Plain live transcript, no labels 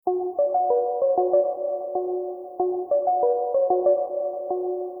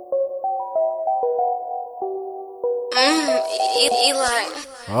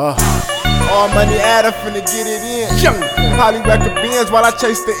All money adder finna get it in. Youngin. Probably record Beez while I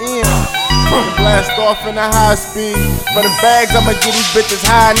chase the end. Blast off in a high speed. For the bags, I'ma get these bitches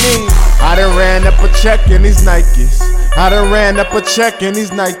high knees. I done ran up a check in these Nikes. I done ran up a check in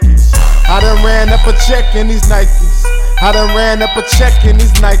these Nikes. I done ran up a check in these Nikes. I done ran up a check in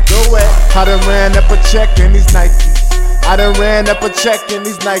these Nikes. I done ran up a check in these Nikes. I done ran up a check in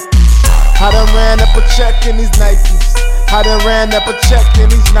these Nikes. I done ran up a check in these Nikes. I done ran up a check in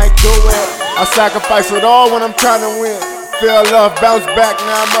these Nikes. I sacrifice it all when I'm trying to win. Feel love, bounce back,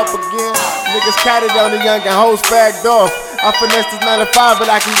 now I'm up again. Niggas catted on the Youngin, hoes fagged off. I finesse this 9 to 5, but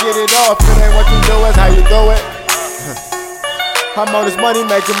I can get it off. It ain't what you do, it's how you do it. I'm on this money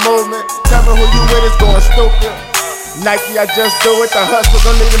making movement. Tell me who you with is going stupid. Nike, I just do it, the hustle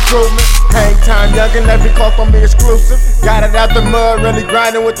don't need improvement. Hang time, Youngin, every call from me exclusive. Got it out the mud, really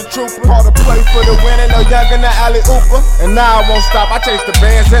grinding with the trooper. Call the play for the winning, no Youngin, the alley ooper. And now I won't stop, I chase the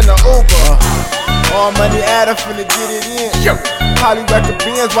bands and the Uber. All money adder finna get it in. Probably record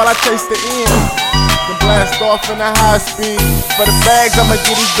Beez while I chase the end. Then blast off in a high speed. For the bags, I'ma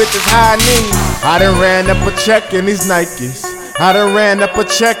get these bitches high knees. I done ran up a check in these Nikes. I done ran up a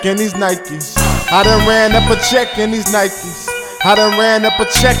check in these Nikes. I done ran up a check in these Nikes. I done ran up a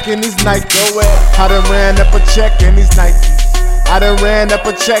check in these Nikes. I done ran up a check in these Nikes. I done ran up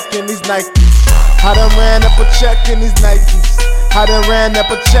a check in these Nikes. I done ran up a check in these Nikes. I done ran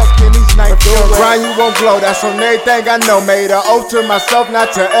up a check in these Nikes. If you don't grind, you won't blow. That's on everything I know. Made an oath to myself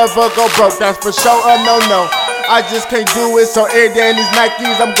not to ever go broke. That's for sure a no-no. I just can't do it, so every day in these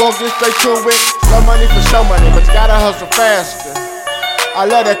Nikes, I'm gon' get straight to it. Slow money for show money, but you gotta hustle faster. I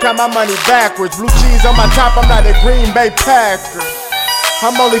let her count my money backwards. Blue cheese on my top, I'm not a Green Bay Packer.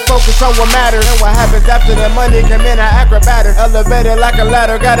 I'm only focused on what matters. And what happens after the money came in, I acrobatic. Elevated like a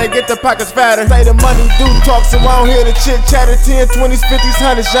ladder, gotta get the pockets fatter. Say the money do talk, so I don't hear the chit chatter. 10, 20s, 50s,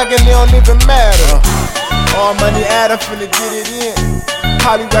 100s, Youngin, they don't even matter. All money adder finna get it in.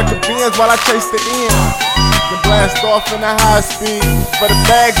 Probably record Beez while I chase the end. Then blast off in a high speed. For the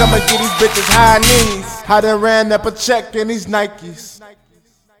bags, I'ma get these bitches high knees. I done ran up a check in these Nikes.